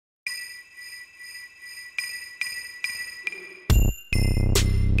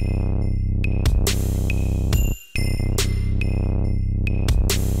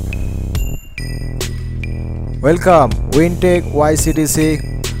Welcome উইনটেক ওয়াইসিডিসি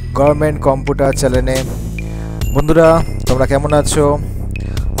government computer চ্যানেলে। বন্ধুরা, তোমরা কেমন আছো?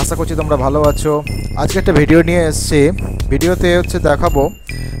 আশা করছি তোমরা ভালো আছো। আজকে একটা ভিডিও নিয়ে এসেছি। ভিডিওতে দেখাবো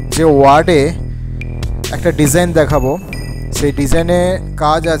যে ওয়ার্ডে একটা ডিজাইন দেখাবো। সেই ডিজাইনে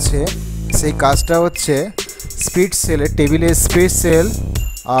কাজ আছে। সেই কাজটা হচ্ছে স্প্লিট সেলের টেবিলে স্প্লিট সেল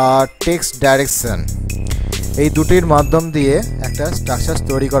আর টেক্সট ডাইরেকশন, এই দুটির মাধ্যম দিয়ে একটা স্ট্রাকচার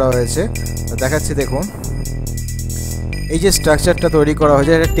তৈরি করা হয়েছে। তো দেখাচ্ছি, দেখুন। এই যে স্ট্রাকচারটা তৈরি করা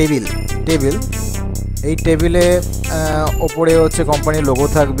হয়েছে, এটা টেবিল। এই টেবিলে ওপরে কোম্পানির লোগো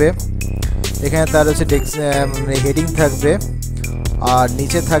থাকবে, এখানে তার হেডিং থাকবে, আর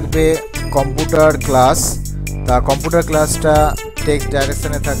নিচে থাকবে কম্পিউটার ক্লাস। তা কম্পিউটার ক্লাসটা টেক্সট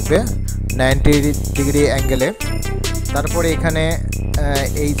ডাইরেকশানে থাকবে 90 ডিগ্রি অ্যাঙ্গেলে। তারপরে এখানে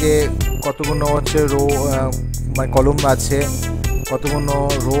এই যে কতগুলো রো মানে কলম আছে, কতগুলো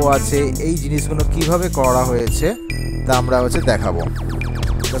রো আছে, এই জিনিসগুলো কিভাবে করা হয়েছে তা আমরা দেখাবো।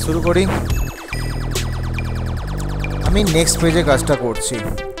 তা শুরু করি। আমি নেক্সট পেজে কাজটা করছি,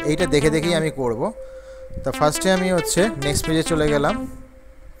 এইটা দেখে দেখেই আমি করব। তা ফার্স্টে আমি নেক্সট পেজে চলে গেলাম।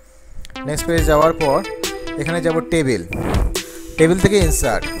 নেক্সট পেজে যাওয়ার পর এখানে যাব টেবিল থেকে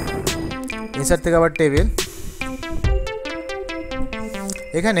ইনসার্ট থেকে আবার টেবিল।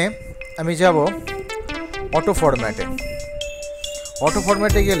 এখানে আমি যাব অটো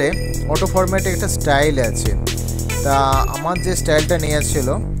ফরম্যাটে গেলে অটো ফরম্যাটে একটা স্টাইল আছে। তা আমার যে স্টাইলটা নিয়ে আসছিল,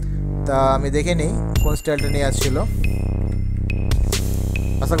 তা আমি দেখে নিই কোন স্টাইলটা নিয়ে আসছিল।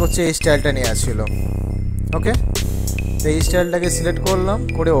 আশা করছি এই স্টাইলটা নিয়ে আসছিল। ওকে, তো এই স্টাইলটাকে সিলেক্ট করলাম,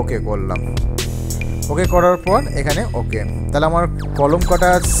 করে ওকে করলাম। ওকে করার পর এখানে ওকে। তাহলে আমার কলম কটা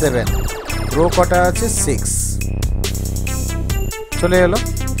আছে 7, রো কটা আছে 6, চলে এলো।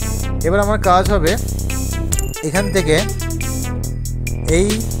 এবার আমার কাজ হবে এখান থেকে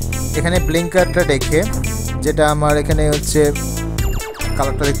এখানে ব্লিঙ্কারটা রেখে, যেটা আমার এখানে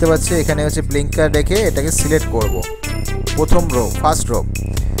কালারটা দেখতে পাচ্ছি, এখানে ব্লিঙ্কার রেখে এটাকে সিলেক্ট করব। প্রথম রো, ফার্স্ট রো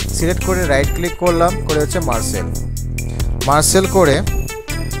সিলেক্ট করে রাইট ক্লিক করলাম, করে মার্সেল করে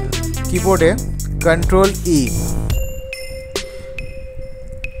কিবোর্ডে কন্ট্রোল ই,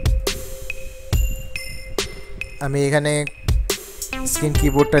 আমি এখানে স্ক্রিন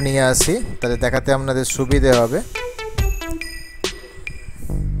কিবোর্ডটা নিয়ে আসি, তাহলে দেখাতে আপনাদের সুবিধে হবে।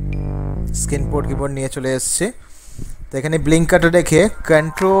 স্ক্রিন কিবোর্ড নিয়ে চলে এসেছি। তো এখানে ব্লিঙ্কারটা রেখে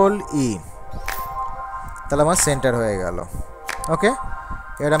কন্ট্রোল ই, তাহলে আমার সেন্টার হয়ে গেল। ওকে,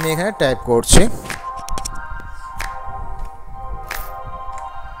 এবার আমি এখানে টাইপ করছি।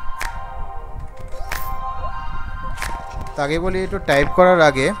 আগে বলি, একটু টাইপ করার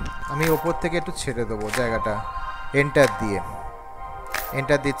আগে আমি ওপর থেকে একটু ছেড়ে দেবো জায়গাটা,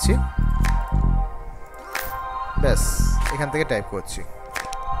 এন্টার দিচ্ছি, ব্যাস এখান থেকে টাইপ করছি।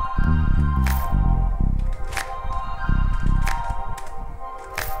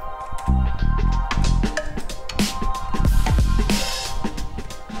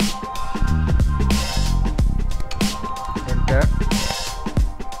 এন্টার।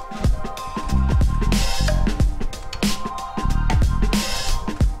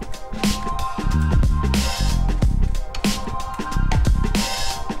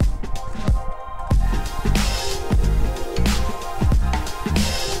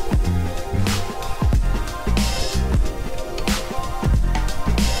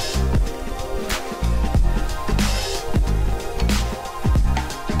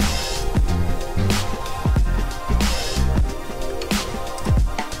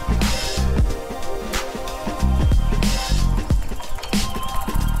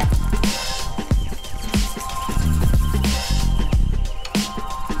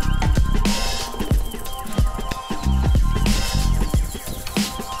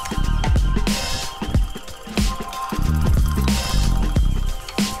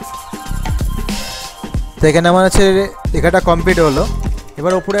 তো এখানে আমার লেখাটা কমপ্লিট হলো।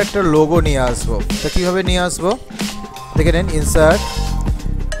 এবার উপরে একটা লোগো নিয়ে আসবো। তো কীভাবে নিয়ে আসবো দেখে নেন। Insert,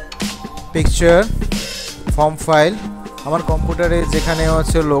 picture, form file. আমার কম্পিউটারে যেখানে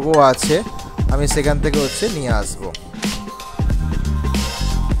লোগো আছে, আমি সেখান থেকে নিয়ে আসবো।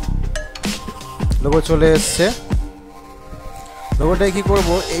 লোগো চলে এসছে। লোগোটাই কি করব,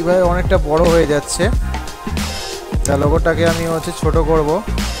 এইভাবে অনেকটা বড় হয়ে যাচ্ছে। তা লোগোটাকে আমি ছোট করব।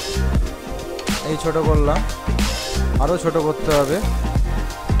 এই ছোট করলাম, আরও ছোট করতে হবে।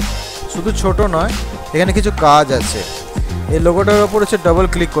 শুধু ছোট নয়, এখানে কিছু কাজ আছে। এই লোগোটার ওপর ডবল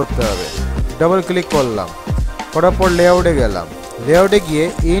ক্লিক করতে হবে। ডবল ক্লিক করলাম, করার পর লেআউটে গেলাম। লেআউটে গিয়ে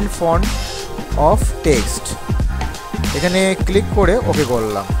ইন ফন্ট অফ টেক্সট, এখানে ক্লিক করে ওকে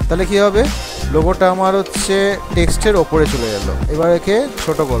করলাম। তাহলে কি হবে, লোগোটা আমার হচ্ছে টেক্সটের ওপরে চলে গেল। এবার একে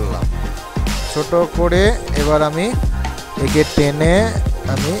ছোট করলাম, ছোট করে এবার আমি একে টেনে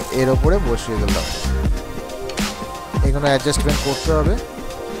আমি এর ওপরে বসিয়ে দিলাম। এখানে অ্যাডজাস্টমেন্ট করতে হবে,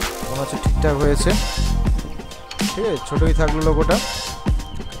 মনে হচ্ছে ঠিকঠাক হয়েছে। ঠিক আছে, ছোটোই থাকলো লোগোটা।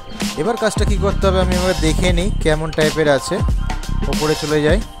 এবার কাজটা কি করতে হবে আমি এবার দেখে নিই কেমন টাইপের আছে। ওপরে চলে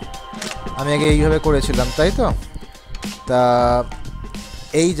যাই, আমি আগে এইভাবে করেছিলাম তাই তো। তা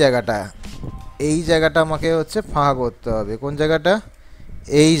এই জায়গাটা আমাকে হচ্ছে ফাঁকা করতে হবে। কোন জায়গাটা?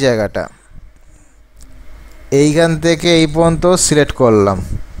 এই জায়গাটা। এইখান থেকে এই পর্যন্ত সিলেক্ট করলাম,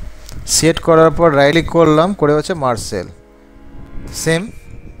 সিলেক্ট করার পর রাইট ক্লিক করলাম, করে হচ্ছে মার্সেল। সেম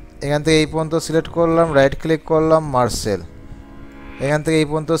এখান থেকে এই পর্যন্ত সিলেক্ট করলাম, রাইট ক্লিক করলাম, মার্সেল। এখান থেকে এই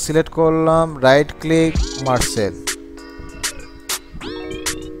পর্যন্ত সিলেক্ট করলাম, রাইট ক্লিক, মার্সেল।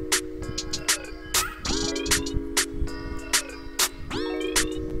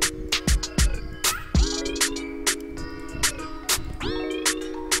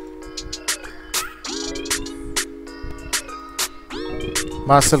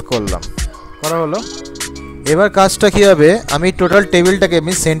 মার্সেল করলাম, করা হলো। এবার কাজটা কী হবে, আমি টোটাল টেবিলটাকে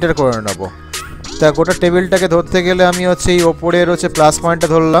আমি সেন্টার করে নেব। তা গোটা টেবিলটাকে ধরতে গেলে আমি হচ্ছে এই ওপরের হচ্ছে প্লাস পয়েন্টটা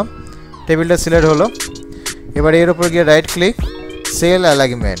ধরলাম, টেবিলটা সিলেক্ট হলো। এবার এর ওপর গিয়ে right click, sell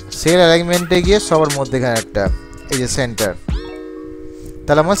alignment, sell অ্যালাইনমেন্টে গিয়ে সবার মধ্যেখানে একটা এই যে সেন্টার।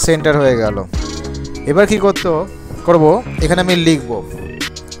 তাহলে আমার সেন্টার হয়ে গেল। এবার কি করব, এখানে আমি লিখব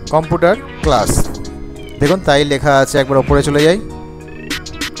কম্পিউটার ক্লাস। দেখুন তাই লেখা আছে, একবার ওপরে চলে যাই,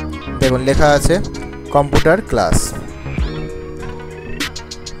 দেখুন লেখা আছে কম্পিউটার ক্লাস।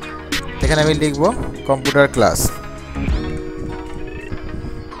 এখানে আমি লিখব কম্পিউটার ক্লাস।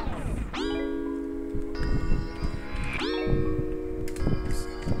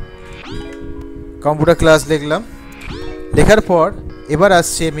 কম্পিউটার ক্লাস লিখলাম। লেখার পর এবার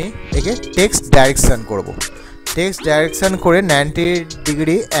আসছি আমি একে টেক্সট ডাইরেকশান করব। টেক্সট ডাইরেকশান করে 90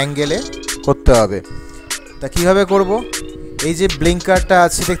 ডিগ্রি অ্যাঙ্গেলে করতে হবে। তা কীভাবে করব, এই যে ব্লিঙ্কারটা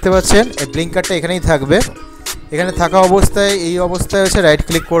আছে দেখতে পাচ্ছেন, এই ব্লিঙ্কারটা এখানেই থাকবে। এখানে থাকা অবস্থায় এই অবস্থায় হচ্ছে রাইট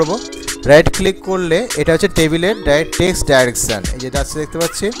ক্লিক করব। রাইট ক্লিক করলে এটা হচ্ছে টেবিলের টেক্সট ডাইরেকশান, এই যেটা আছে দেখতে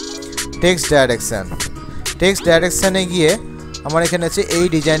পাচ্ছি টেক্সট ডাইরেকশান। টেক্সট ডাইরেকশানে গিয়ে আমার এখানে হচ্ছে এই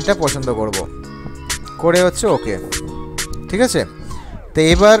ডিজাইনটা পছন্দ করব, করে হচ্ছে ওকে। ঠিক আছে, তো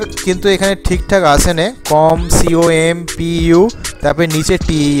এবার কিন্তু এখানে ঠিকঠাক আসে না, কম COMPU তারপরে নিচে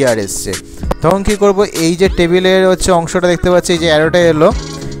TER এসছে। তখন কী করব, এই যে টেবিলের হচ্ছে অংশটা দেখতে পাচ্ছি, এই যে অ্যারোটা এলো,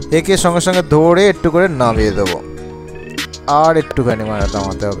 একে সঙ্গে সঙ্গে ধরে একটু করে নামিয়ে দেবো, আর একটুখানি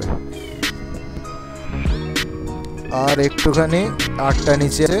নামাতে হবে, আর একটুখানি আটটা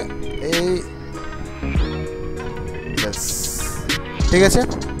নিচে এই, ঠিক আছে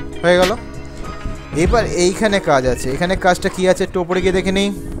হয়ে গেল। এবার এইখানে কাজ আছে, এখানে কাজটা কি আছে একটু উপরে গিয়ে দেখে নিই।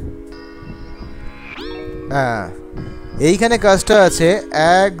 হ্যাঁ, এইখানে কাজটা আছে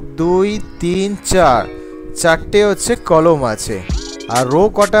 1 2 3 4, চারটে হচ্ছে কলম আছে, আর রো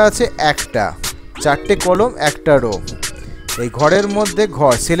কটা আছে একটা, চারটে কলম একটা রো। এই ঘরের মধ্যে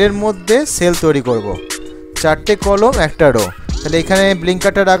সেলের মধ্যে সেল তৈরি করব, চারটে কলম একটা রো। তাহলে এখানে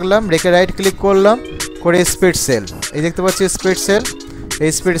ব্লিঙ্কারটা রাখলাম, রেখে রাইট ক্লিক করলাম, করে স্পিড সেল, এই দেখতে পাচ্ছি স্পিড সেল, এই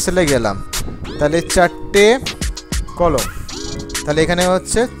স্পিড সেলে গেলাম। তাহলে চারটে কলম, তাহলে এখানে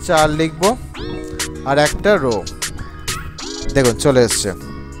হচ্ছে 4 লিখব আর একটা রো। দেখুন চলে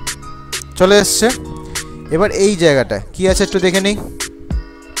এসছে। এবার এই জায়গাটা কি আছে একটু দেখে নিই।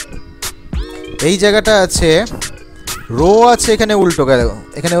 এই জায়গাটা আছে রো আছে, এখানে উল্টো গেল,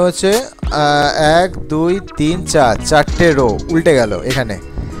 এখানে হচ্ছে 1 2 3 4, চারটে রো উল্টে গেল। এখানে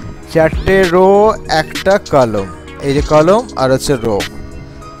চারটে রো একটা কলম, এই যে কলম আর হচ্ছে রো,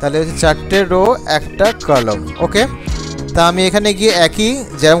 তাহলে হচ্ছে চারটে রো একটা কলম। ওকে, তা আমি এখানে গিয়ে একই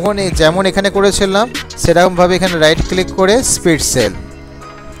যেমন এখানে করেছিলাম সেরকমভাবে এখানে রাইট ক্লিক করে স্পিড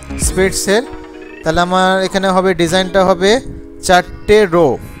সেল। তাহলে আমার এখানে হবে ডিজাইনটা হবে চারটে রো,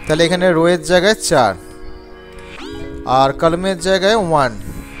 তাহলে এখানে রোয়ের জায়গায় 4 আর কলমের জায়গায় 1।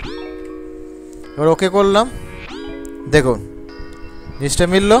 এবার ওকে করলাম, দেখুন জিনিসটা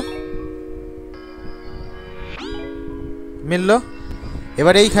মিলল।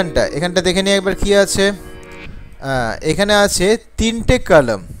 এবার এখানটা দেখে নিই একবার কি আছে। এখানে আছে তিনটে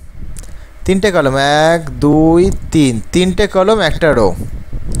কলম 1 2 3, তিনটে কলম একটা রো।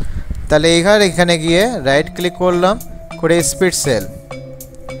 তাহলে এখানে গিয়ে রাইট ক্লিক করলাম, করে স্পিড সেল,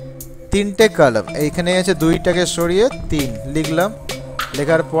 তিনটে কলম, এইখানে আছে 2টাকে সরিয়ে 3 লিখলাম।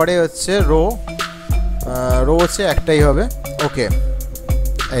 লেখার পরে হচ্ছে রো হচ্ছে একটাই হবে। ওকে,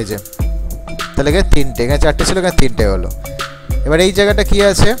 এই যে তাহলে এখানে 3টে, এখানে 4টে ছিল, এখানে 3টে হলো। এবার এই জায়গাটা কি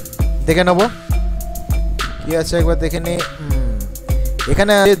আছে দেখে নেব। কি আছে একবার দেখে নি।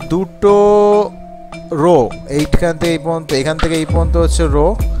 এখানে আছে দুটো রো, এইখান থেকে এই পর্যন্ত, এখান থেকে এই পর্যন্ত হচ্ছে রো,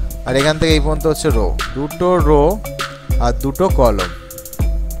 আর এখান থেকে এই পর্যন্ত হচ্ছে রো, দুটো রো আর দুটো কলম।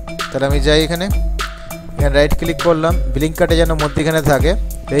 তাহলে আমি যাই এখানে রাইট ক্লিক করলাম, ব্লিঙ্কারটা যেন মধ্যেখানে থাকে,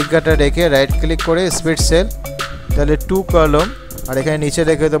 ব্লিঙ্কারটা রেখে রাইট ক্লিক করে স্প্লিট সেল, তাহলে 2 কলম, আর এখানে নিচে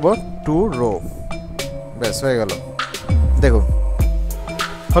রেখে দেবো 2 রো। ব্যাস হয়ে গেল, দেখুন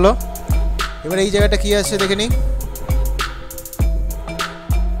হলো। এবার এই জায়গাটা কি আছে দেখে নিই।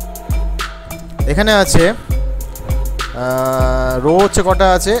 এখানে আছে রো হচ্ছে কটা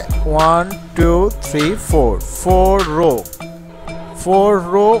আছে, 1 2 3 4, 4 রো, 4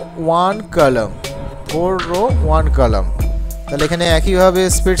 রো 1 কলম, 4 রো 1 কলম। তাহলে এখানে একইভাবে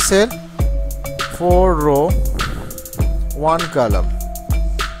স্প্লিট সেল, 4 রো 1 কলম,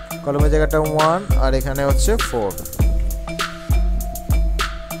 কলমের জায়গাটা 1 আর এখানে হচ্ছে 4।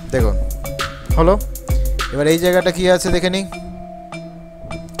 দেখুন হলো। এবার এই জায়গাটা কি আছে দেখে নিই।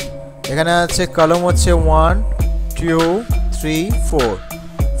 এখানে আছে কলম হচ্ছে 1 2 3 4,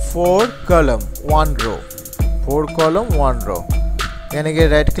 4 কলম 1 রো, 4 কলম 1 রো। এখানে গিয়ে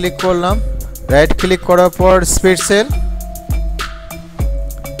রাইট ক্লিক করলাম, রাইট ক্লিক করার পর স্প্লিট সেল,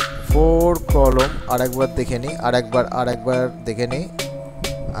 4 কলম, আরেকবার দেখে নিই, আরেকবার দেখে নিই,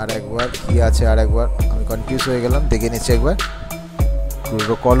 আরেকবার কি আছে, আরেকবার আমি কনফিউজ হয়ে গেলাম, দেখে নিচ্ছি একবার।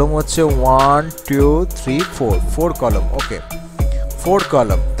 কলম হচ্ছে 1 2 3 4, 4 কলম, ওকে 4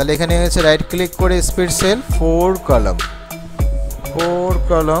 কলম। তাহলে এখানে হচ্ছে রাইট ক্লিক করে স্প্লিট সেল, 4 কলম, 4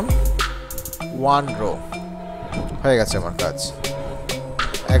 কলম 1 রো, হয়ে গেছে আমার কাজ।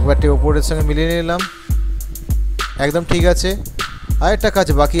 একবারটি ওপরের সঙ্গে মিলিয়ে নিলাম, একদম ঠিক আছে। আরেকটা কাজ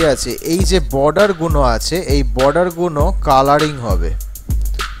বাকি আছে, এই যে বর্ডারগুলো আছে, এই বর্ডারগুলো কালারিং হবে।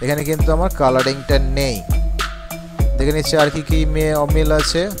 এখানে কিন্তু আমার কালারিংটা নেই, দেখে নিচ্ছি আর কি কি অমিল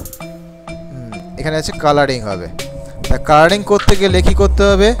আছে। এখানে আছে কালারিং হবে। তা কালারিং করতে গেলে কি করতে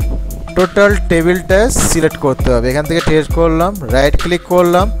হবে, টোটাল টেবিলটা সিলেক্ট করতে হবে। এখান থেকে টেস্ট করলাম, রাইট ক্লিক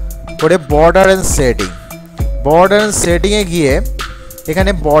করলাম করে border and setting, border and সেটিংয়ে গিয়ে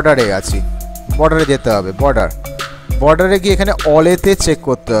এখানে বর্ডারে আছি, বর্ডারে যেতে হবে, বর্ডারে গিয়ে এখানে অলেতে চেক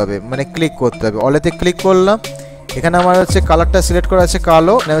করতে হবে, মানে ক্লিক করতে হবে। অলেতে ক্লিক করলাম, এখানে আমার হচ্ছে কালারটা সিলেক্ট করা আছে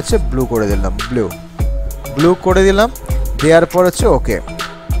কালো, মানে হচ্ছে ব্লু করে দিলাম, ব্লু করে দিলাম, দেওয়ার পর হচ্ছে ওকে।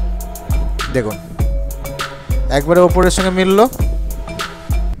 দেখুন একবারে ওপরের সঙ্গে মিললো,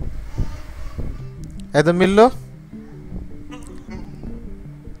 একদম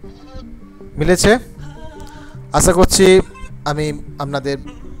মিলেছে। আশা করছি আমি আপনাদের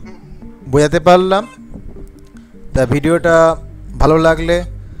বোঝাতে পারলাম। তা ভিডিওটা ভালো লাগলে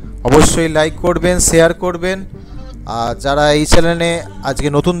অবশ্যই লাইক করবেন, শেয়ার করবেন, আর যারা এই চ্যানেলে আজকে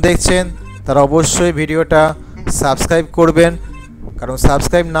নতুন দেখছেন তারা অবশ্যই ভিডিওটা সাবস্ক্রাইব করবেন, কারণ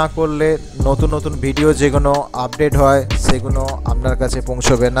সাবস্ক্রাইব না করলে নতুন নতুন ভিডিও যেগুলো আপডেট হয় সেগুলো আপনার কাছে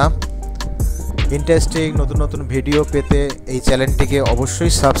পৌঁছবে না। ইন্টারেস্টিং নতুন নতুন ভিডিও পেতে এই চ্যানেলটিকে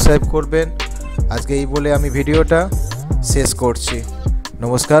অবশ্যই সাবস্ক্রাইব করবেন। আজকে এই বলে আমি ভিডিওটা শেষ করছি।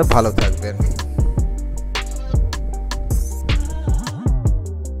 নমস্কার, ভালো থাকবেন।